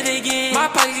spin it again. My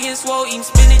pockets getting swole, eating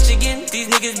spinach again. These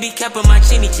niggas be capping my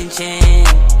chinny chin chin.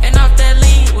 And off that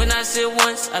lean, when I sit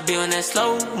once, I be on that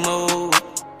slow mo.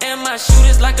 And my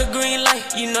shooters like a green light,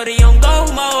 you know they on go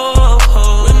mode.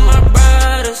 With my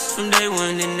brothers from day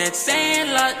one in that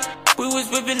same lot. We was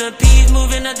whipping the peas,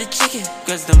 moving up the chicken,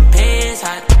 cause them pants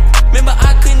hot. Remember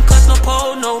I couldn't clutch no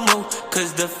pole no more,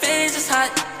 cause the fans is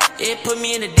hot. It put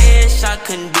me in a dead shot,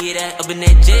 couldn't be that up in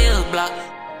that jail block.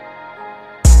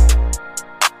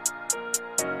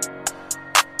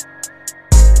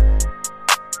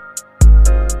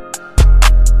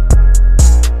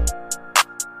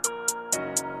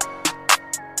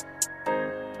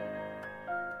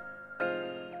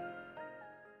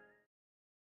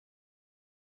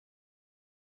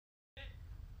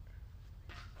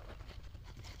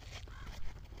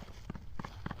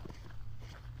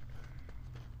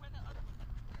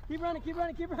 Keep running, keep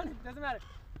running, keep running. Doesn't matter.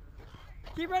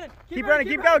 Keep running. Keep running,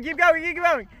 keep going, keep going, keep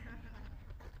going.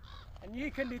 And you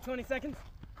couldn't do 20 seconds.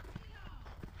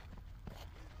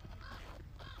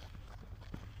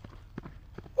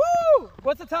 Woo!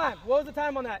 What's the time? What was the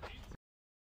time on that?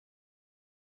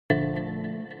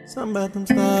 Something about them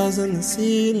stars in the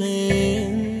ceiling.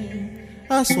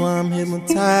 I swear I'm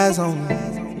hypnotized on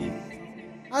it.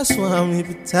 I swear I'm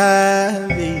hypnotized,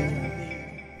 baby.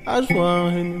 I swear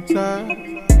I'm hypnotized.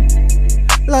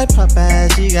 Like Popeye,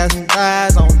 she got some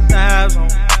thighs on it.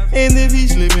 And if he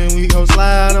slippin', we gon'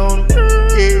 slide on him.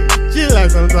 Yeah. She like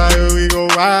some tire, we gon'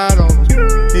 ride on him.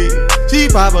 Yeah. She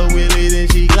pop a wheelie, then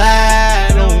she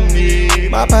glide on me.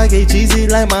 My pocket cheesy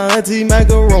like my auntie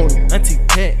macaroni. Auntie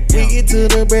Pat. We get to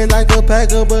the bread like a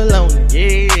pack of bologna.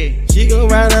 Yeah. She gon'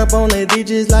 ride up on that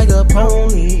ditches like a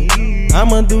pony.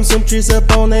 I'ma do some tricks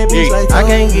up on that bitch like Tony. I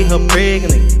can't get her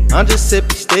pregnant. I'm just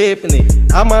stepping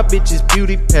it. All my bitches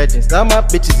beauty pageants. All my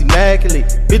bitches immaculate.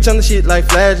 Bitch on the shit like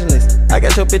flagellants. I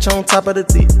got your bitch on top of the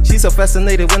tip. She so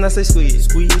fascinated when I say squeeze.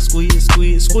 Squeeze, squeeze,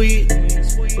 squeeze, squeeze.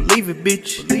 Believe it,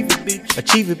 bitch. Believe it, bitch.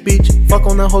 Achieve it, bitch. Fuck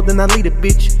on that hoe, then I lead it,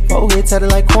 bitch. Forehead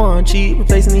tatted like quarantine.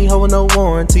 Replacing these hoes with no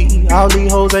warranty. All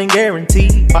these hoes ain't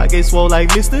guaranteed. Pocket swole like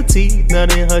Mr. T.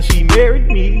 None in her, she married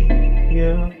me.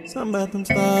 Yeah. Something about them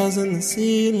stars in the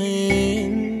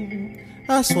ceiling.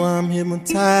 I swear I'm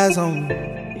hypnotized on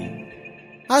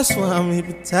it. I swear I'm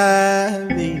hypnotized,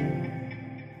 baby.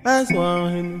 I swear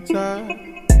I'm hypnotized.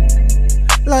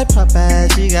 Like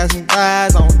Popeye, she got some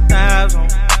thighs on.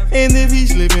 And if he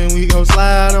slippin', we gon'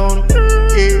 slide on him.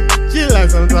 Yeah, she like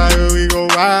some tiger, we gon'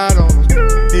 ride on him.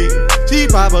 Yeah, she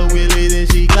pop a wheelie, then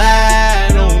she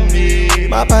glide on me.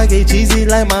 My pocket cheesy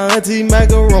like my auntie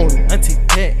macaroni.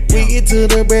 We get to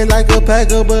the bread like a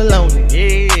pack of bologna.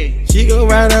 Yeah, she gon'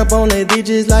 ride up on that bitch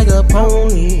just like a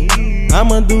pony.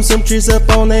 I'ma do some tricks up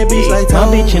on that bitch like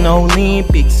Tony. My bitch in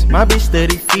Olympics, my bitch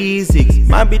study physics.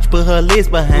 My bitch put her legs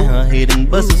behind her head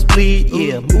and bust a split.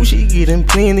 Yeah, boo, she getting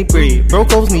plenty bread.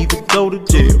 Brocos need to go to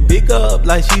jail. Pick her up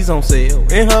like she's on sale.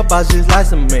 In her box just like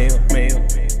some mail.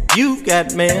 You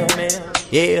got mail.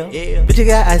 Yeah, bitch, you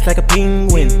got eyes like a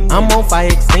penguin. I'm on fire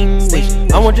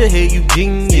extinguished. I want your head, you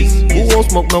genius. Who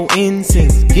won't smoke no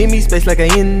incense? Give me space like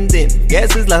an indent.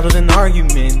 Gas is louder than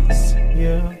arguments.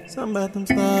 Yeah, something about them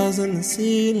stars in the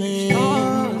ceiling.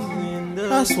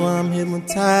 I swear I'm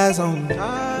hypnotized on it.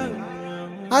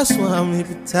 I swear I'm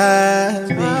hypnotized,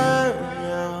 baby.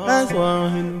 I swear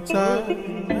I'm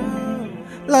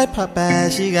hypnotized. Like Popeye,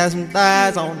 she got some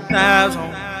thighs on.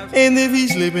 And if he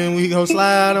slippin', we gon'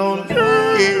 slide on him.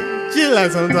 Yeah, she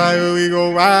like some tiger, we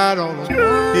gon' ride on him.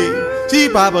 Yeah, she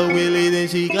pop a wheelie, then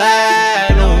she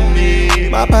glide on me.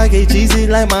 My pocket cheesy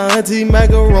like my auntie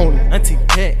macaroni.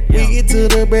 We get to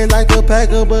the bread like a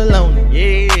pack of bologna.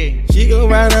 Yeah, she gon'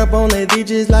 ride up on that bitch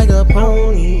just like a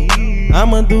pony.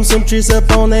 I'ma do some tricks up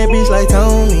on that bitch like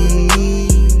Tony.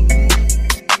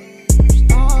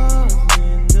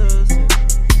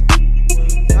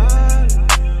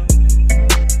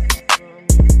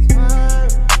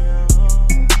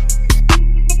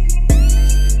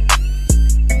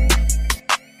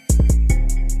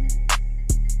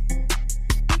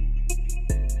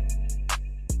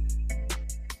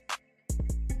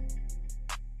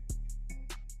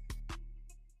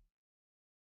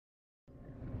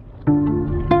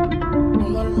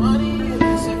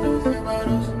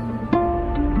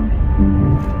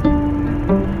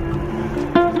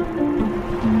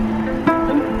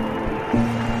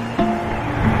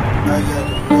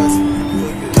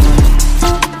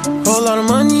 Whole lot of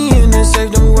money in the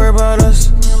safe, don't worry about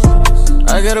us.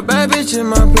 I got a bad bitch in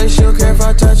my place, she don't care if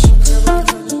I touch.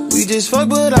 We just fuck,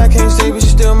 but I can't stay, but she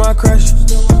still my crush.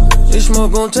 This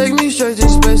smoke gon' take me straight to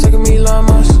space, like me Elon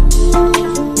Musk.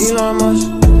 Like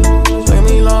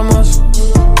me Elon Musk.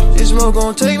 This smoke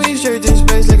gon' take me straight to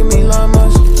space, like me Elon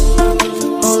Musk.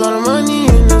 Whole lot of money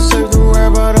in the safe, don't worry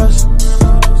about us.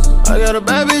 I got a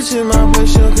bad bitch in my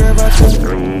place, she don't care if I touch.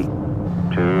 3,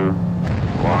 2, 1,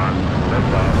 let's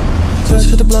go. Touch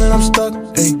hit the blunt and I'm stuck,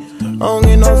 ayy. I don't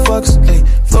get no fucks, ayy.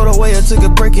 Float away, I took a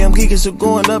break, yeah, I'm geeking, so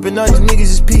going up and all these niggas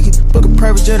is peeking. Book a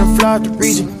private jet and fly out the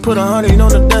region. Put 100 on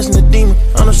the dust and the demon.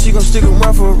 I know she gon' stick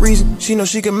around for a reason. She know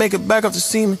she can make it back off the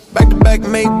semen. Back to back,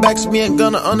 made backs, me and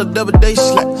Gunna on the double day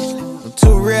slap. I'm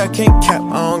too rare, I can't cap.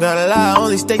 I don't gotta lie, I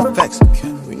only state facts.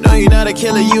 We know you not a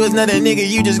killer, you is not a nigga,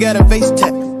 you just got a face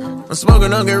tap. I'm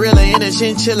smoking on gorilla in a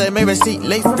chinchilla, maybe seat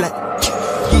lay flat.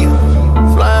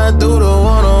 Yeah. Flying through the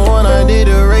one-on-one, I did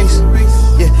a race.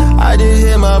 Yeah, I just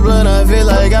hit my blood, I feel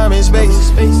like I'm in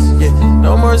space. Yeah,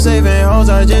 no more saving hoes,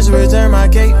 I just return my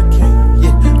cake.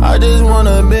 Yeah, I just want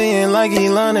 $1 billion like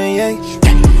Elon and Ye.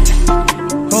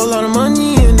 Whole lot of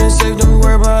money in the safe, don't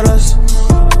worry about us.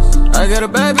 I got a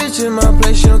bad bitch in my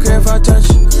place, she don't care if I touch.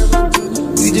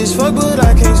 We just fuck, but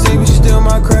I can't stay, but she still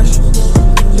my crush.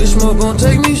 This smoke gon'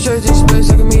 take me straight to space,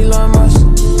 like me Elon Musk.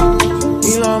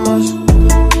 Elon Musk,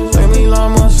 like me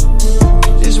Elon Musk.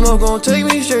 This smoke gon' take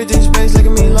me straight to space, like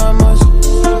me Elon Musk.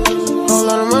 Whole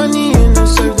lot of money in the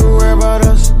safe, don't worry about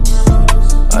us.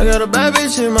 I got a bad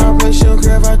bitch in my place, she don't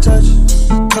care if I touch.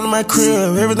 Come to my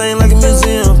crib, everything like a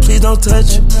museum. Please don't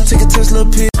touch it. Take a Tesla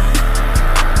pill.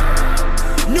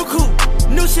 New coupe,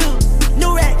 new shoes,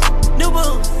 new racks, new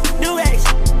boots, new racks,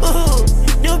 ooh,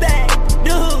 new bag,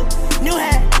 new hoop, new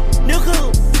hat, new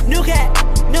coupe, new cat,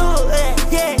 new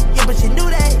yeah, but you knew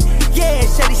that, yeah,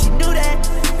 Shady, she knew that,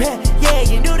 yeah,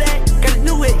 you knew that, got a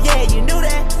new whip, yeah, you knew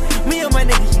that, me and my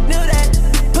niggas, you knew that,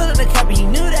 pull up the copy, you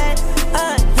knew that,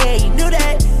 yeah, you knew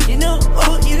that, you knew,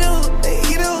 oh, you knew,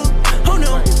 who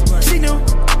knew, she knew,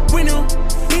 we knew,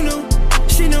 he knew,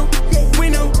 she knew, we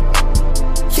knew,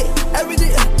 yeah,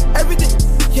 everything,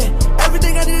 yeah,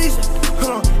 everything I did is,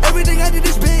 hold on, everything I did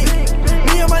is big,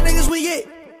 me and my niggas, we it.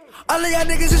 All of y'all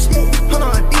niggas is, hold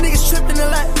on, these niggas tripping a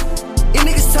lot. These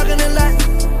niggas talking a lot.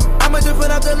 I'ma just put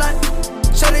up the lot.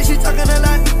 Shawty, she talking a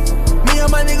lot. Me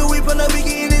and my nigga, we pull up, we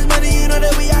getting this money, you know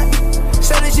that we hot.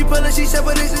 Shawty, she pull up, she said,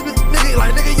 but this is nigga,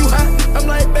 like, nigga, you hot. I'm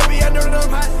like, baby, I know that I'm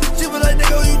hot. She was like,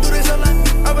 nigga, you do this a lot.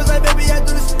 I was like, baby, I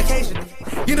do this occasionally.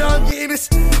 You know I'm getting this.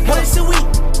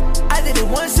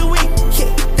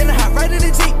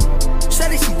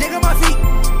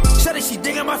 Shawty, she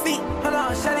digging my feet. Hold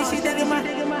on, Shawty, she digging my.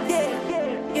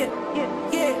 Yeah.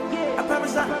 I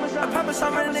promise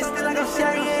I'm running this thing like I'm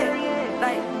sharing it.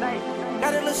 Like,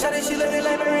 got a little Shawty, she looking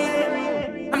like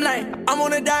Marie. I'm like, I'm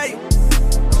on a diet.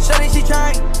 Shawty, she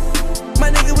trying. My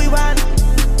nigga, we wildin'.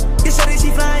 Yeah, Shawty, she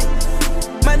flying.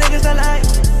 My niggas not lying.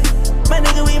 My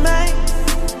nigga, we mine.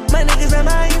 My niggas are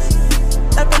mine.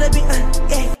 I finna be,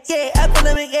 yeah. I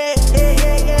finna be, yeah.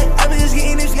 I been just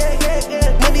getting this,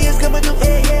 yeah. Money is coming through,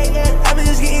 yeah. I been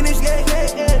just getting this, yeah.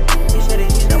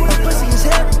 You know my pussy is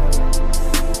heavy.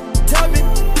 Tell me,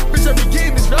 bitch, I be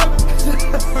getting this Robin.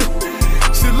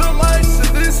 She look like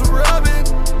she needs some Robin.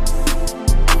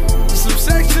 Some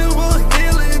sexual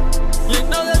healing. You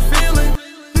know that feeling.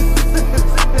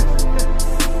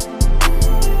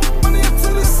 Money up to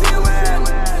the ceiling.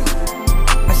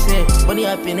 I said, money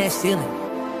up in that ceiling.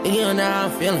 Nigga, you know how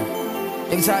I'm feeling.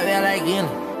 Nigga talk bad like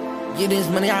healing. Get this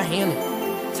money, I heal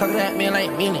it. Talk to that man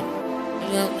like meaning.